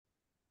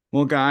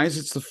Well, guys,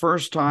 it's the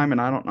first time in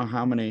I don't know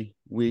how many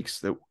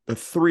weeks that the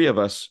three of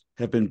us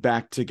have been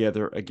back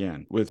together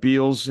again. With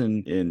Beals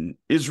in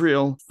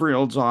Israel,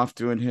 Frield's off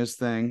doing his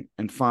thing,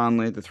 and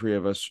finally the three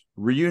of us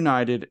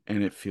reunited,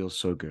 and it feels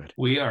so good.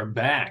 We are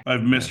back.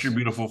 I've missed your Yes.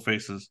 beautiful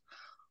faces.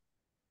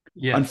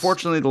 Yes.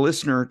 Unfortunately, the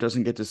listener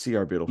doesn't get to see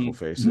our beautiful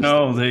faces.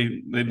 No,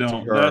 they They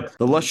don't. hear That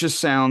the luscious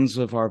sounds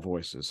of our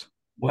voices.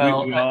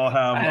 Well, we all I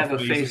have a have a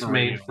face face for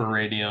made radio. for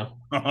radio.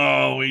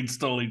 Oh, we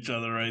stole each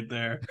other right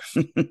there.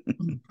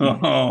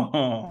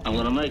 Oh, I'm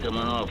gonna make him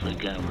an offer he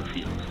can't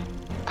refuse.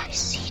 I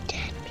see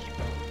dead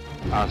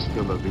people.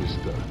 Hasta la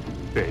vista,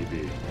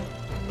 baby.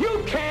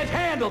 You can't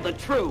handle the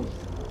truth!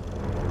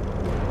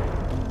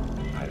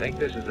 I think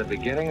this is the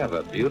beginning of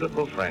a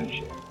beautiful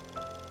friendship.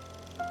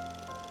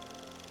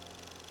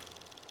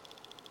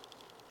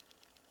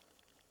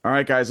 All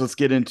right, guys, let's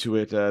get into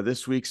it.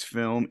 This week's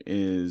film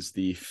is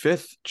the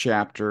fifth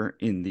chapter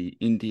in the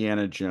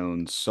Indiana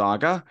Jones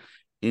saga,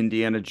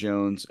 Indiana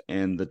Jones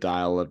and the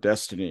Dial of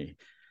Destiny.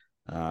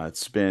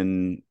 It's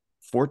been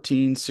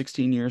 14,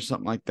 16 years,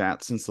 something like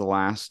that, since the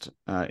last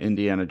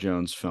Indiana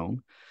Jones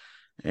film.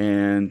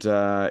 And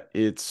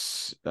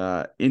it's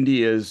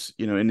India's,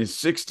 in his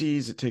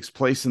 60s. It takes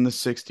place in the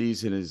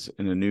 60s. It is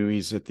in a new,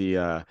 he's at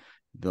the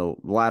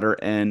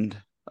latter end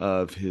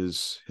of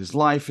his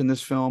life in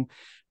this film.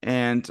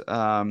 And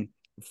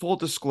full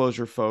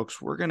disclosure,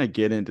 folks, we're going to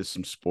get into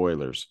some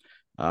spoilers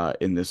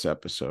in this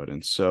episode.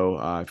 And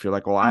so if you're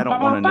like, well, I don't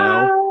want to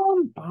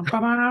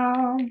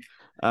know.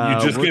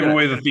 you just gave gonna...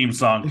 away the theme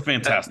song.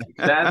 Fantastic.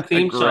 That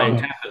theme song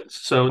Great. happens.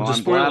 So Well, the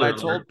I'm glad spoiler I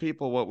told alert,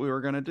 people what we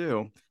were going to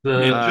do.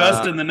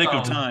 Just in the nick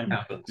of song time.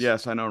 happens.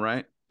 Yes, I know,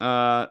 right?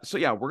 So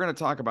yeah, we're going to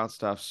talk about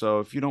stuff.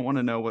 So if you don't want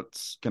to know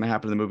what's going to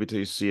happen in the movie till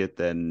you see it,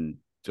 then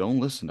don't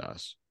listen to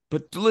us.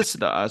 But listen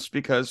to us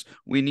because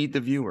we need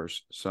the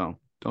viewers. So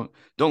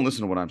don't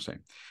listen to what I'm saying.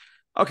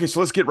 Okay,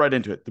 so let's get right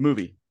into it. The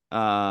movie,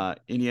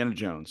 Indiana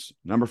Jones,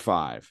 number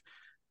 5.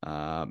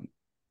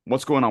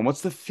 What's going on?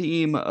 What's the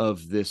theme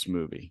of this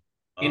movie?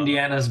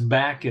 Indiana's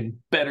back and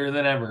better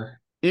than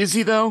ever. Is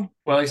he though?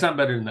 Well, he's not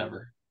better than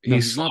ever. No,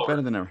 He's he's not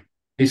better than ever.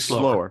 He's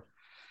slower.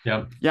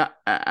 Yep. Yeah,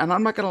 and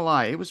I'm not gonna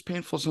lie, it was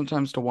painful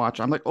sometimes to watch.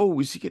 I'm like, oh,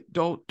 is he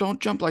don't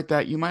jump like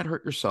that. You might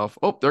hurt yourself.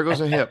 Oh, there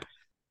goes a hip.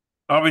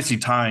 Obviously,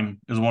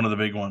 time is one of the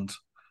big ones.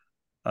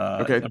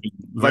 Okay. I mean,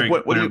 very Like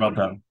what clear about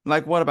that.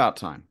 Like what about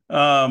time?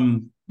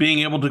 Being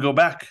able to go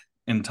back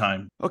in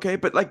time. Okay,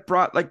 but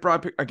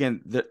broad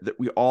again, that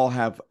we all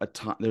have a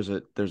time. There's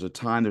a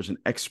time. There's an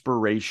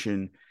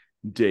expiration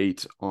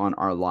date on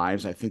our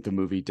lives. I think the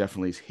movie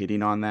definitely is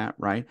hitting on that,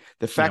 right?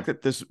 The fact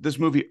that this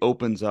movie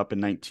opens up in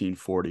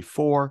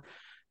 1944,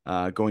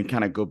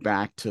 go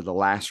back to the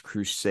Last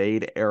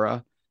Crusade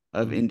era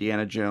of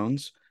Indiana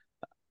Jones,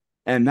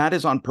 and that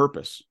is on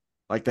purpose.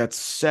 Like that's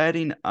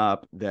setting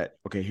up that,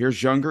 okay,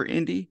 here's younger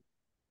Indy,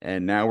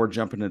 and now we're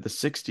jumping into the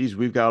 60s.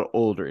 We've got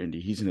older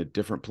Indy. He's in a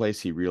different place.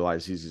 He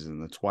realizes he's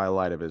in the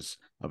twilight of his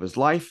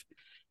life.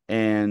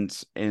 And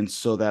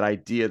so that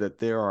idea that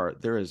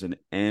there is an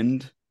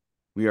end,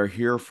 we are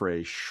here for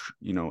a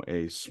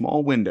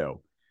small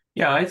window.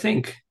 Yeah, I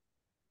think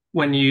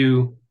when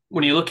you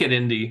look at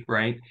Indy,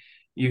 right,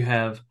 you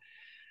have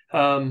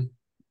in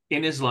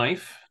his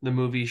life, the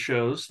movie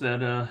shows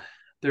that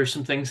there's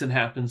some things that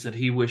happens that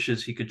he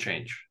wishes he could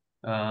change.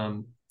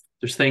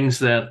 There's things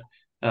that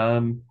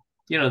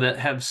that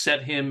have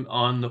set him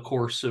on the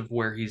course of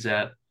where he's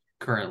at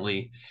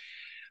currently.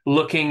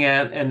 Looking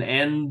at an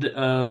end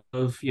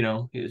of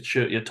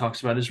it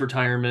talks about his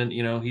retirement.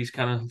 He's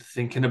kind of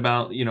thinking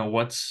about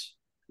what's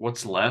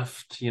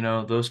left.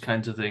 Those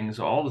kinds of things.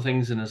 All the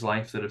things in his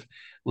life that have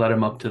led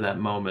him up to that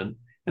moment.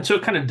 And so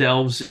it kind of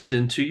delves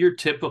into your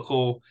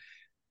typical,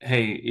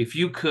 hey, if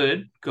you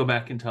could go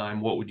back in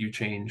time, what would you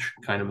change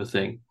kind of a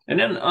thing. And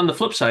then on the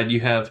flip side, you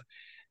have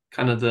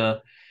kind of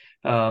the,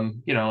 I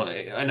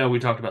know we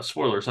talked about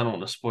spoilers. I don't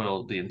want to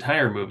spoil the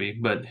entire movie,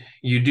 but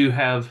you do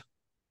have,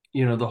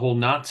 the whole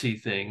Nazi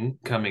thing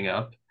coming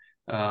up.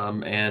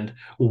 And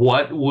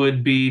what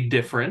would be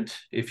different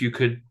if you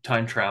could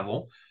time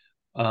travel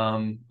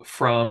from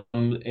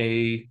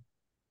a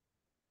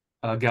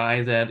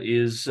guy that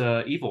is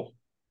evil?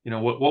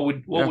 What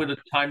would a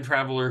time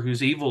traveler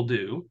who's evil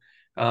do?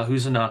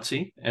 Who's a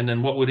Nazi, and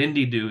then what would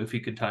Indy do if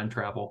he could time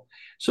travel?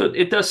 So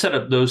it does set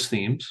up those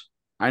themes.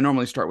 I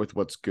normally start with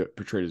what's good,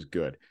 portrayed as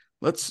good.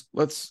 Let's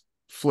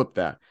flip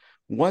that.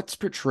 What's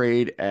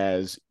portrayed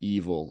as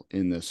evil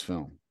in this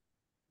film?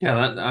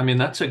 Yeah,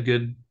 that's a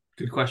good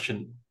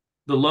question.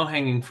 The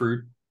low-hanging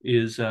fruit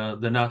is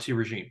the Nazi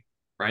regime,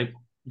 right?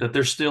 That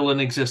they're still in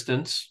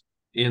existence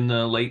in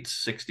the late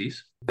 60s.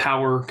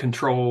 Power,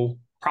 control,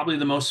 probably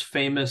the most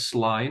famous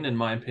line, in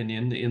my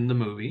opinion, in the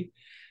movie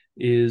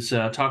is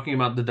talking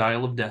about the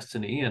Dial of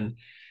Destiny, and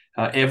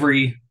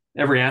every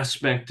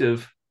aspect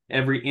of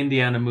every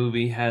Indiana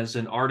movie has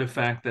an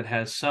artifact that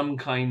has some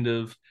kind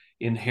of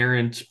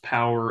inherent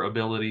power,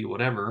 ability,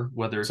 whatever.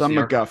 Whether it's some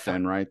the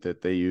MacGuffin, right,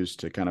 that they use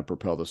to kind of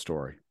propel the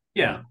story.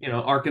 Yeah,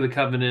 Ark of the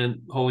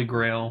Covenant, Holy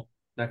Grail,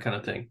 that kind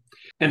of thing.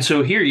 And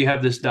so here you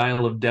have this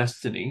dial of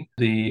destiny,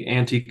 the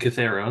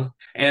Antikythera,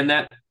 and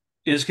that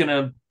is going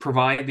to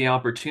provide the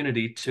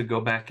opportunity to go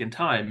back in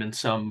time in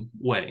some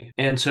way.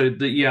 And so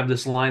you have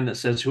this line that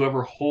says,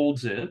 whoever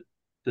holds it,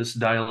 this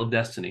dial of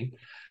destiny,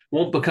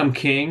 won't become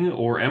king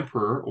or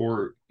emperor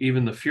or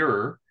even the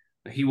Führer.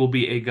 He will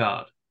be a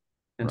god.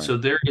 And Right. so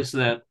there is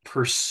that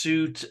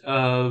pursuit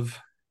of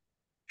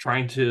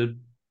trying to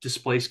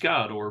displace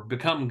God or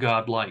become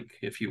godlike,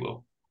 if you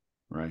will.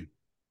 Right.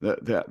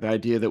 The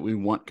idea that we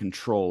want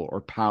control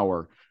or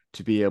power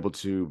to be able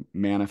to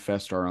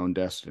manifest our own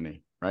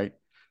destiny, right?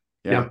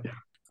 Yeah.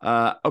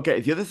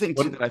 Okay. The other thing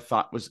too that I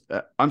thought was,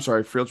 I'm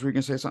sorry, Fields, were you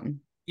gonna say something?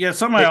 Yeah,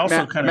 something I Hey,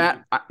 also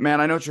Matt,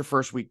 I know it's your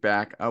first week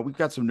back. We've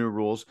got some new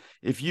rules.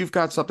 If you've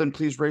got something,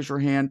 please raise your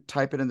hand,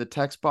 type it in the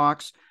text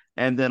box,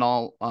 and then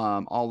I'll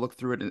look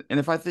through it. And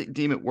if I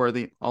deem it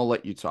worthy, I'll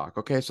let you talk.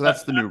 Okay, so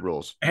that's the new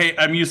rules. Hey,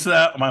 I'm used to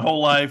that my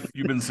whole life.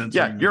 You've been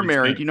censoring Yeah, me. you're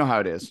married. You know how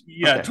it is.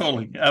 Yeah, Okay.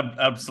 totally.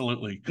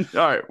 Absolutely.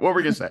 All right, what were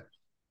we gonna say?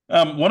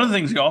 One of the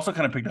things you also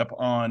kind of picked up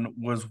on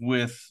was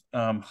with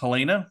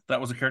Helena. That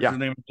was a character's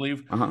name, I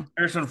believe.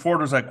 Harrison Ford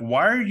was like,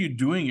 why are you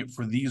doing it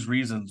for these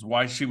reasons?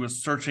 Why she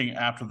was searching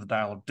after the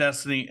Dial of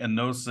Destiny and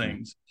those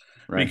things.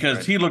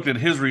 Because he looked at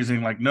his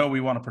reasoning like, no, we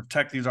want to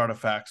protect these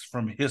artifacts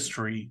from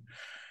history.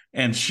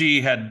 And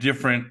she had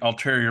different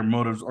ulterior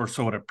motives, or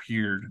so it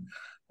appeared.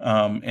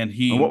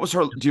 And what was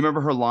her? Do you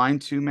remember her line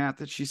too, Matt,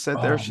 that she said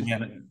there?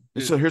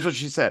 So here's what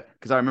she said,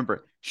 because I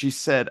remember she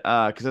said,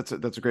 because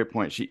that's a great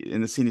point. She in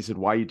the scene, he said,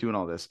 "Why are you doing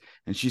all this?"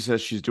 And she says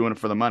she's doing it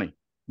for the money.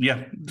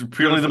 Yeah,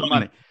 purely the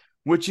money,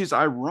 which is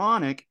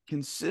ironic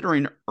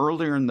considering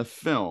earlier in the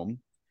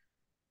film,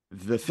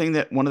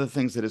 one of the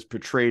things that is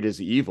portrayed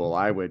as evil,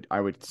 I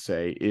would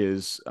say,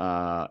 is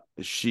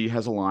she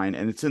has a line,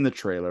 and it's in the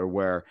trailer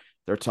where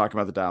they're talking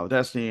about the Dial of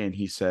Destiny, and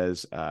he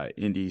says,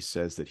 Indy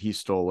says that he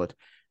stole it.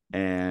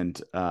 And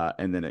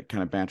then it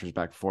kind of banters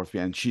back and forth.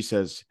 And she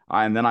says,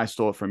 and then I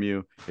stole it from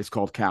you. It's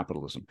called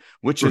capitalism,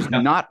 which is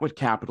not what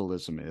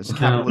capitalism is.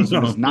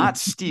 Capitalism is not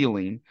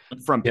stealing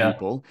from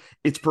people.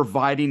 It's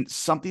providing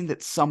something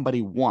that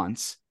somebody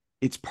wants.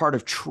 It's part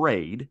of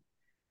trade.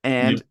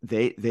 And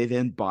they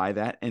then buy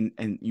that,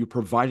 and you're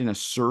providing a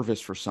service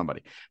for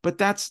somebody. But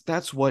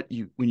that's what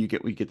we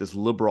get this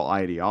liberal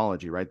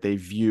ideology, right? They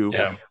view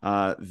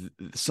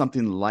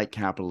something like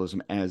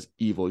capitalism as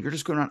evil. You're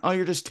just going around,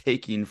 you're just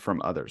taking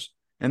from others,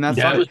 and that's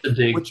it was a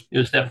dig. It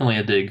was definitely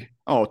a dig.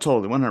 Oh,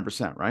 totally,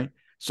 100%, right?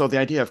 So the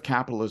idea of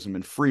capitalism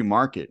and free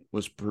market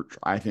was,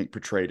 I think,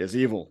 portrayed as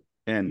evil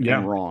and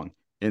wrong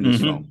in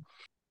this film.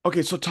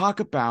 Okay, so talk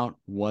about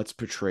what's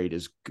portrayed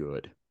as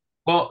good.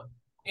 Well.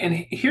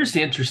 And here's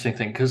the interesting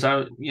thing, because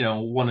I,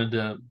 wanted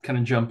to kind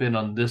of jump in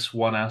on this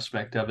one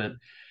aspect of it.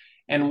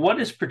 And what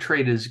is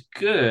portrayed as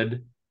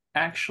good,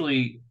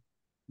 actually,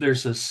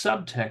 there's a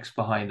subtext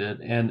behind it,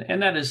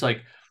 and that is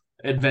like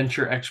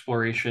adventure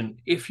exploration.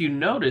 If you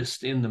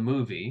noticed in the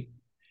movie,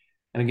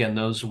 and again,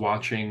 those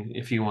watching,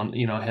 if you want,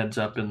 heads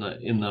up in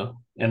the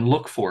and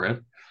look for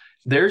it,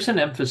 there's an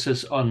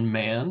emphasis on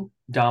man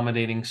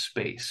dominating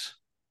space.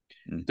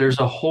 There's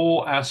a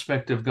whole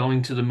aspect of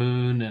going to the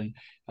moon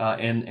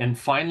and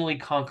finally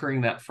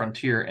conquering that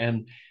frontier.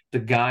 And the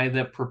guy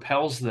that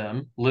propels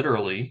them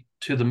literally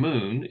to the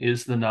moon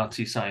is the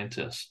Nazi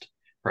scientist,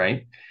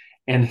 right?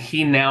 And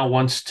he now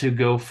wants to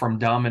go from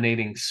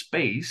dominating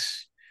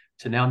space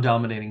to now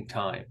dominating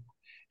time.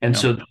 And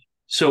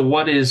so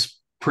what is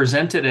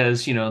presented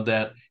as,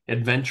 that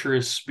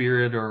adventurous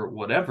spirit or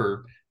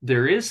whatever,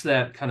 there is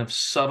that kind of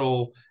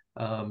subtle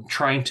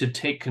trying to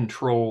take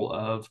control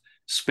of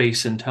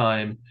space and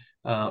time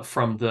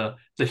from the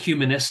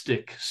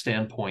humanistic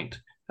standpoint,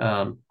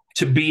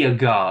 to be a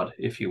god,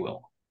 if you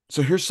will.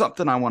 So here's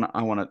something I want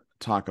to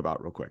talk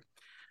about real quick.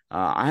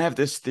 I have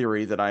this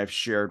theory that I've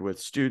shared with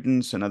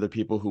students and other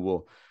people who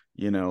will,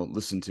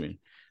 listen to me,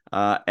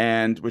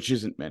 and which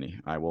isn't many.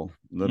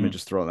 Let me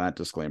just throw that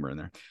disclaimer in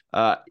there.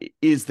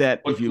 Is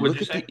that if you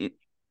look at the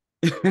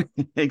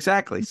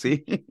exactly.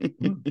 See,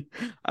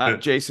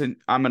 Jason,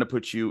 I'm going to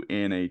put you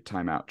in a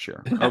timeout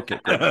chair. Okay,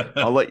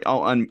 great.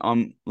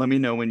 Let me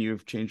know when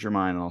you've changed your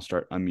mind, and I'll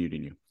start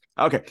unmuting you.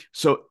 Okay,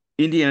 so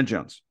Indiana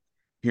Jones.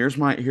 Here's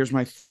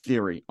my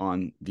theory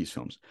on these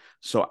films.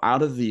 So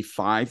out of the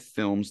 5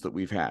 films that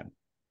we've had,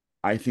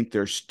 I think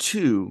there's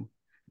 2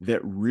 that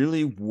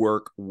really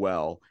work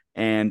well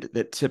and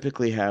that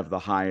typically have the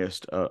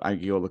highest.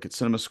 You go look at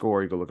Cinema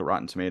Score, you go look at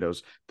Rotten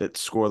Tomatoes, that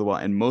score the well,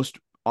 and most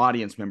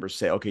audience members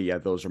say, okay, yeah,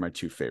 those are my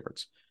 2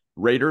 favorites.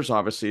 Raiders,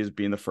 obviously, is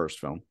being the first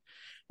film,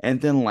 and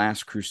then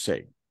Last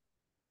Crusade,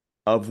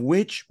 of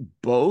which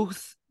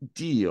both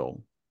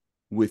deal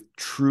with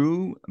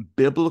true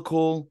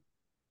biblical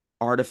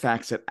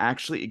artifacts that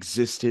actually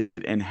existed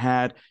and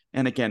had,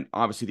 and again,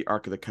 obviously the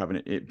Ark of the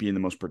Covenant, it being the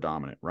most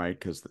predominant,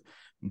 right?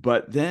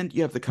 But then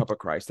you have the Cup of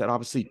Christ that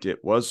obviously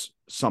was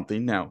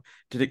something. Now,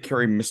 did it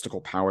carry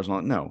mystical powers and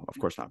all? No, of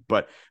course not.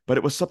 But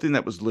it was something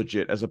that was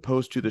legit, as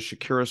opposed to the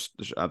Shakira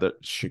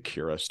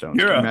stones.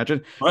 Can you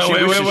imagine?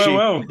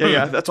 Whoa.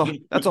 Yeah, that's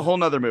a whole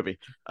nother movie.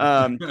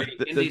 The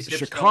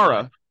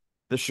Shakara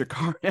the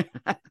Shikara,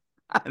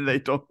 they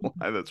don't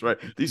lie. That's right.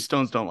 These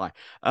stones don't lie.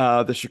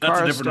 The That's a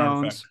Shikara different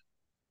artifact. stones,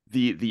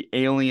 the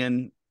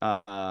alien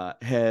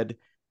head,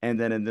 and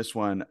then in this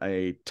one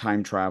a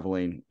time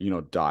traveling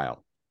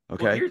dial. Well,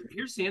 Okay.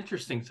 here's the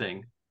interesting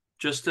thing,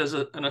 just as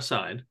an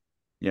aside.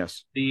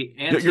 Yes. The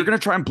You're going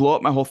to try and blow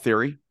up my whole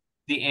theory.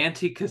 The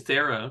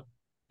Antikythera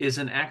is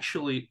an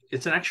actual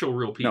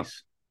real No,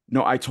 piece.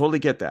 no, I totally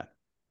get that.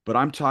 But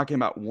I'm talking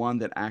about one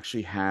that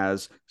actually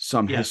has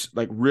some Yes.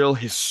 like real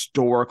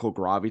historical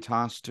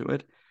gravitas to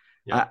it.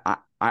 Yeah.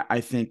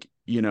 I think,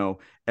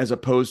 as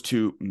opposed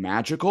to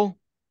magical,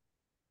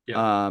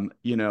 Yeah.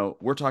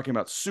 we're talking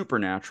about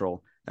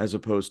supernatural as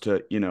opposed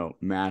to,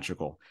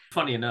 magical.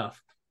 Funny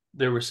enough,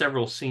 there were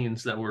several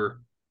scenes that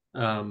were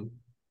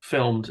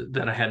filmed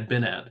that I had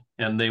been at,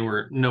 and they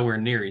were nowhere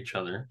near each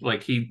other.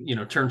 Like he,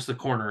 turns the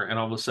corner, and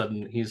all of a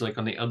sudden he's like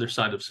on the other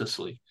side of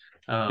Sicily,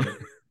 and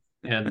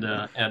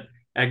at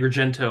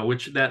Agrigento,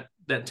 which that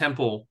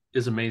temple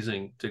is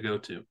amazing to go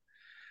to.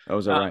 Oh,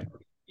 is that right?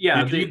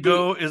 Yeah. Did you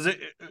go?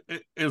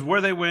 Is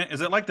where they went?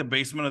 Is it like the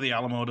basement of the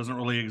Alamo doesn't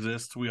really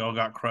exist? We all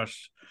got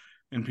crushed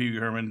in Pee Wee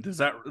Herman. Does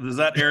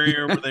that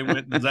area where they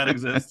went? Does that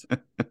exist?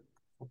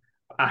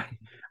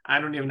 I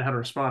don't even know how to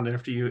respond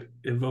after you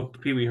invoked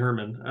Pee Wee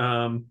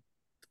Herman.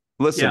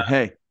 Listen,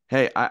 yeah.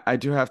 hey, I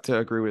do have to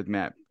agree with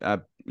Matt.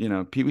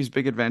 Pee Wee's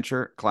Big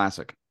Adventure,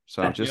 classic.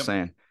 So just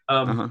saying.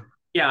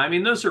 Yeah, I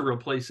mean, those are real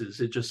places.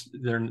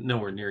 They're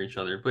nowhere near each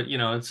other. But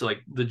it's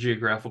like the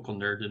geographical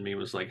nerd in me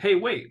was like, hey,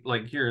 wait,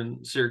 like you're in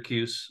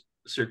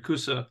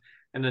Syracusa,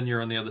 and then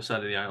you're on the other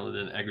side of the island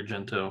in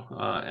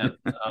Agrigento,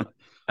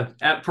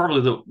 at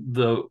probably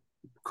the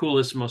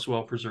coolest, most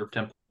well preserved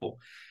temple.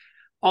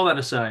 All that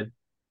aside,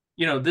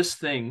 this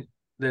thing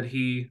that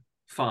he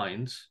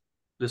finds,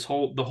 the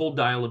whole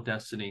dial of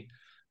destiny,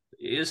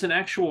 is an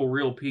actual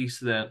real piece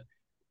that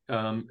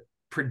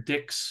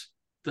predicts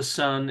the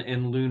sun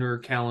and lunar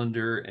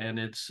calendar and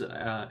its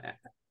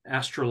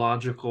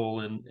astrological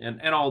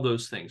and all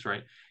those things,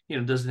 right?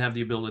 Doesn't have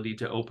the ability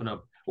to open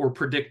up or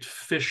predict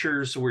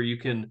fissures where you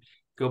can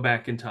go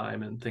back in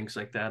time and things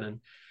like that. And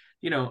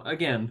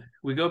again,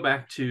 we go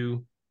back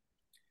to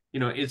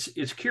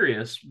it's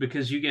curious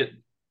because you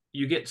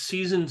get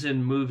seasons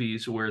in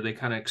movies where they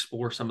kind of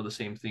explore some of the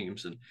same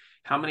themes. And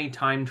how many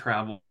time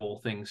travel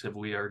things have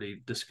we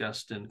already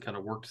discussed and kind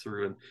of worked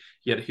through? And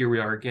yet here we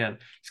are again.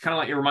 It's kind of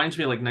like, it reminds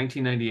me of like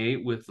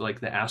 1998 with like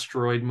the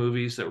asteroid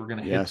movies that were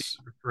going to hit the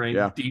Earth, right?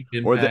 Yeah. Deep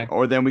impact.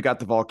 Or then we got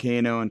the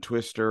volcano and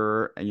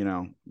Twister,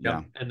 yeah.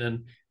 Yep. And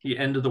then the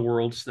end of the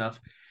world stuff.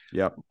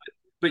 Yep.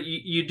 But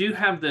you do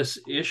have this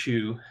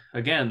issue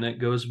again that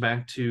goes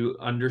back to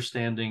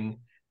understanding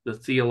the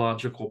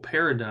theological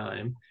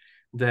paradigm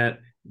that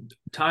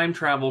time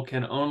travel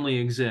can only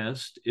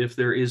exist if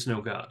there is no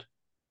God.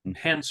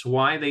 Hence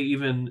why they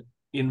even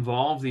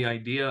involve the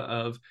idea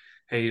of,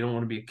 hey, you don't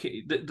want to be a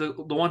king. The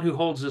one who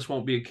holds this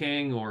won't be a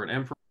king or an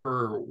emperor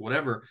or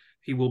whatever.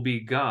 He will be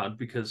God,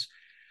 because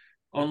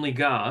only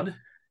God,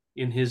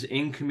 in his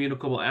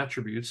incommunicable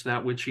attributes,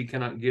 that which he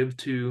cannot give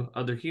to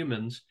other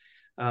humans,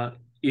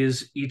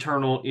 is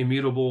eternal,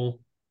 immutable,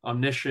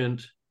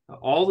 omniscient,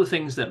 all the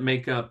things that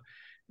make up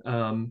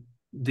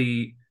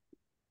the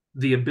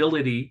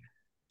ability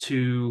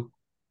to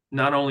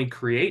not only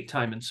create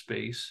time and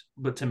space,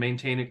 but to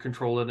maintain it,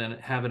 control it, and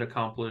have it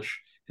accomplish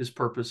his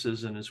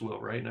purposes and his will,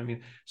 right? I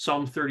mean,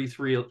 Psalm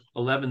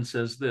 33:11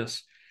 says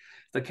this: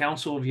 the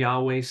counsel of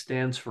Yahweh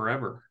stands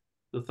forever,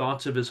 the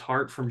thoughts of his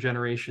heart from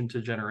generation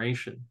to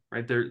generation,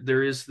 right?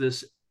 There is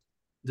this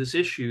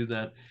issue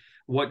that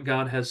what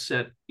God has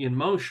set in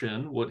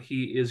motion, what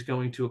he is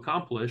going to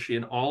accomplish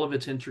in all of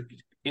its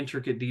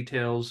intricate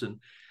details and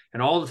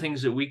all the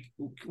things that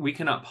we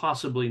cannot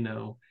possibly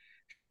know,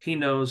 he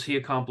knows, he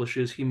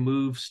accomplishes, he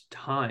moves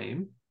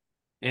time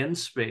and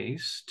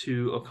space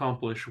to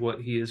accomplish what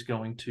he is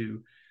going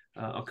to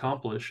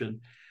accomplish. And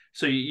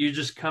so you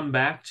just come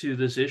back to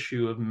this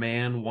issue of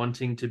man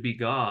wanting to be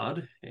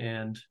God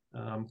and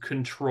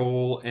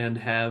control and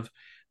have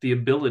the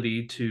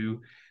ability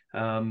to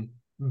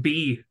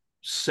be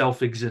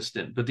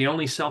self-existent. But the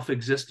only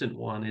self-existent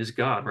one is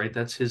God, right?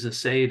 That's his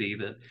aseity,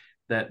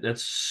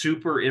 that's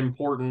super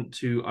important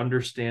to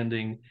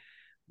understanding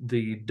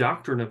the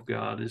doctrine of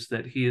God, is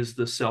that he is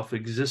the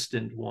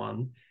self-existent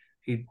one.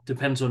 He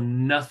depends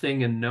on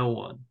nothing and no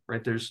one,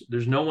 right? There's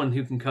no one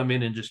who can come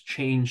in and just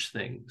change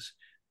things,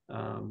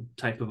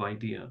 type of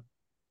idea.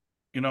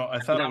 I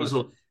thought that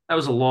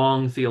was a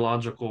long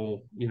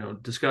theological,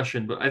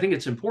 discussion, but I think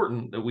it's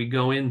important that we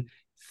go in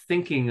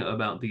thinking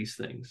about these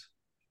things.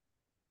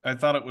 I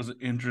thought it was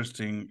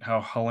interesting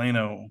how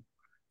Helena,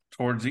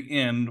 towards the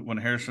end, when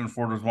Harrison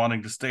Ford was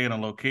wanting to stay in a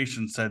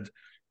location, said,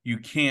 you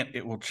can't,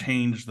 it will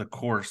change the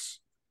course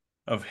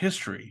of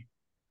history.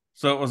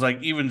 So it was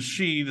like, even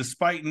she,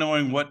 despite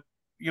knowing what,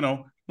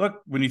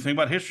 look, when you think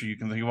about history, you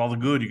can think of all the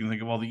good, you can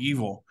think of all the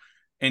evil.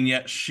 And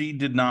yet she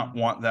did not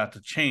want that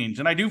to change.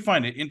 And I do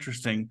find it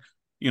interesting,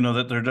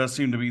 that there does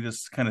seem to be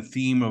this kind of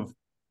theme of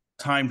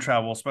time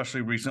travel,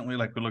 especially recently,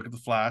 like we look at the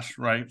Flash,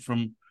 right?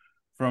 From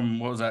from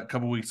what was that, a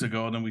couple weeks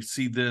ago, and then we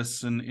see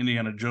this in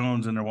Indiana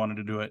Jones, and they're wanting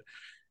to do it,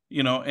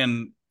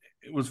 and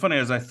it was funny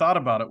as I thought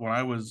about it when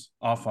I was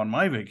off on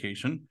my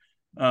vacation,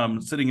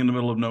 sitting in the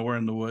middle of nowhere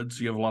in the woods.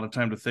 You have a lot of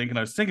time to think, and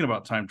I was thinking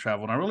about time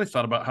travel, and I really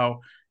thought about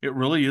how it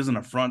really is an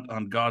affront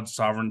on God's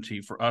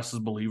sovereignty for us as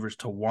believers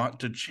to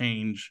want to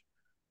change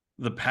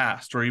the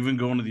past or even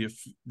go into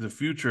the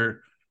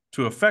future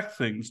to affect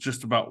things,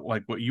 just about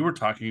like what you were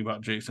talking about,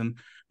 Jason.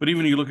 But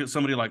even you look at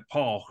somebody like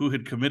Paul, who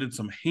had committed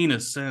some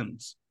heinous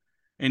sins,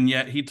 and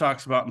yet he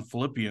talks about in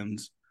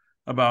Philippians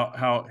about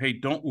how, hey,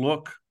 don't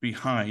look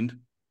behind,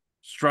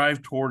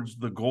 strive towards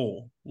the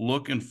goal.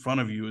 Look in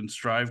front of you and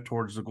strive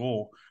towards the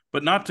goal,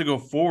 but not to go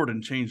forward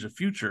and change the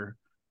future,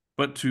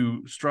 but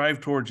to strive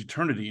towards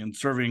eternity and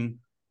serving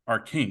our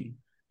King.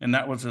 And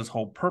that was his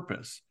whole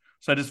purpose.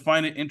 So I just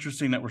find it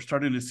interesting that we're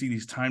starting to see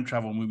these time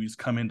travel movies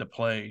come into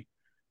play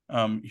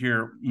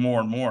here more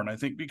and more. And I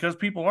think because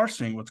people are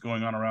seeing what's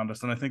going on around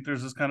us, and I think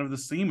there's this kind of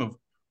this theme of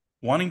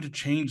wanting to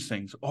change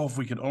things. Oh, if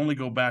we could only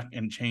go back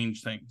and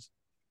change things.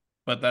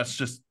 But that's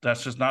just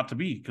not to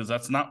be, because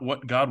that's not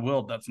what God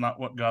willed. That's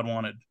not what God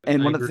wanted.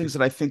 And one of the things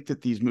that I think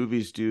that these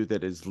movies do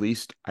that is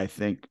least, I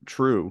think,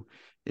 true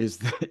is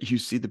that you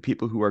see the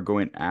people who are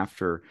going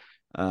after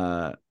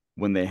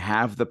when they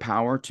have the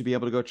power to be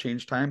able to go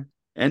change time,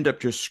 end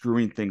up just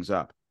screwing things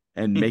up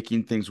and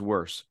making things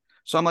worse.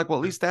 So I'm like, well,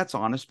 at least that's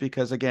honest,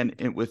 because again,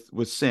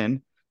 with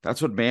sin,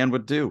 that's what man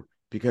would do,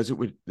 because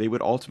they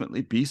would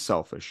ultimately be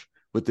selfish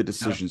with the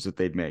decisions that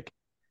they'd make.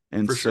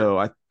 And For so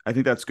sure. I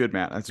think that's good,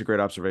 Matt. That's a great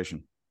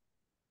observation.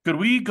 Could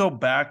we go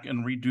back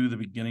and redo the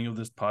beginning of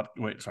this pod?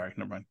 Wait, sorry,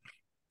 never mind.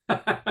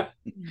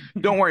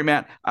 Don't worry,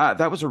 Matt.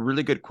 That was a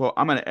really good quote.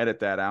 I'm going to edit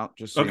that out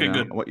just so you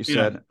know good. what you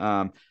said.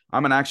 I'm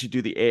going to actually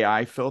do the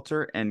AI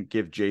filter and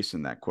give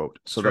Jason that quote.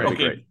 So that'll be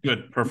great.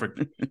 Good.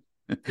 Perfect.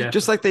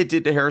 Just like they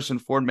did to Harrison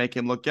Ford, make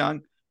him look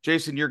young.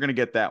 Jason, you're going to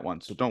get that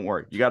one. So don't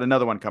worry. You got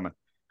another one coming.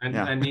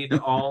 I need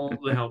all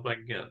the help I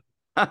can get.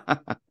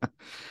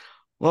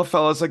 Well,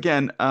 fellas,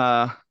 again,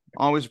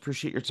 always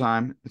appreciate your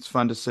time. It's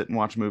fun to sit and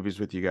watch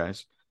movies with you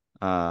guys.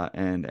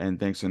 And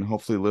thanks. And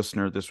hopefully,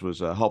 listener, this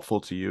was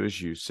helpful to you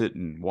as you sit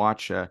and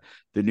watch the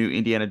new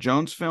Indiana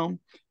Jones film.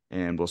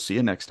 And we'll see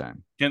you next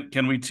time.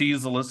 Can we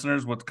tease the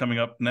listeners what's coming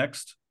up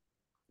next?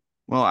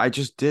 Well, I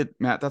just did,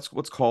 Matt. That's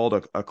what's called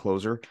a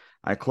closer.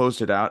 I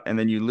closed it out, and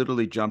then you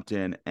literally jumped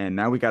in, and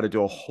now we got to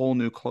do a whole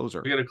new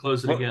closer. We got to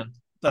close it again.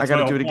 I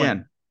got to do it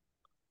again.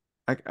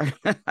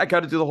 I got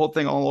to do the whole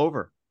thing all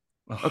over.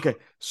 Okay,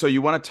 so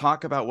you want to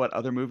talk about what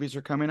other movies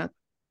are coming up?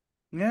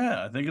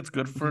 Yeah, I think it's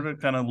good to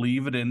kind of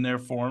leave it in there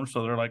for them,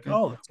 so they're like,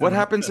 "Oh, what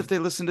happens if they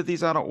listen to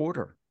these out of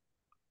order?"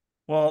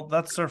 Well,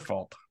 that's their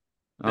fault.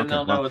 Then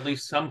they'll know at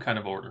least some kind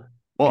of order.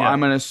 Well,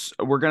 yeah.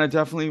 We're gonna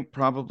definitely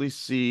probably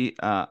see.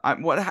 I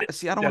don't want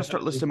to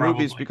start listing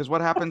movies, because what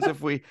happens if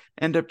we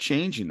end up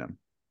changing them?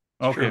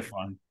 Okay,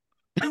 fine.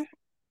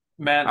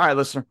 Matt, all right,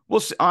 listener. We'll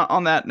see.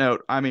 On that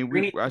note, I mean,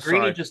 Greeny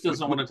just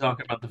doesn't want to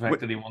talk about the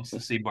fact that he wants to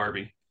see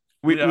Barbie.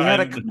 We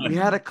had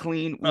a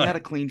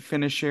clean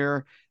finish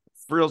here.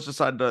 Frills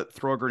decided to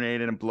throw a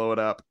grenade in and blow it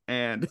up,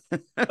 and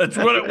that's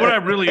what I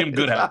really am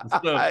good at.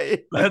 So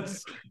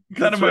that's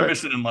kind of my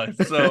mission in life.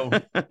 So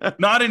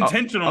not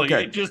intentionally,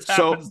 it just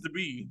happens to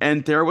be.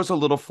 And there was a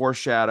little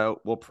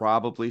foreshadow. We'll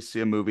probably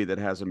see a movie that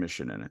has a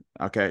mission in it.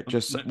 Okay,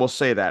 we'll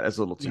say that as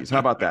a little tease. How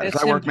about that? It's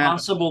Does that work, Matt?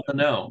 Impossible to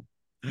know.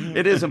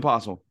 It is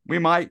impossible. We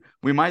might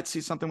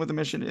see something with a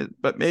mission,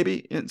 but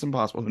maybe it's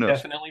impossible. Who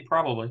knows? Definitely,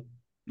 probably.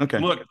 Okay.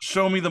 Look,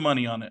 show me the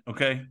money on it.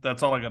 Okay,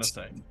 that's all I gotta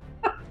say.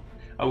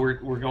 Oh,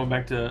 we're going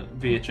back to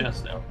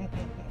VHS now.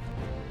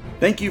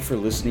 Thank you for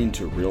listening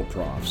to Real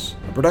Profs,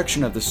 a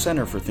production of the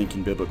Center for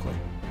Thinking Biblically.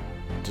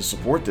 To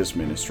support this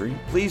ministry,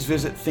 please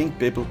visit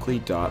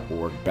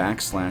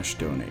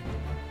thinkbiblically.org/donate.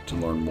 To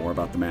learn more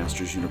about the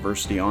Masters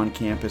University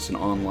on-campus and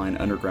online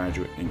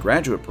undergraduate and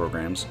graduate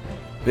programs,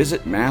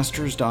 visit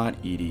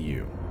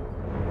masters.edu.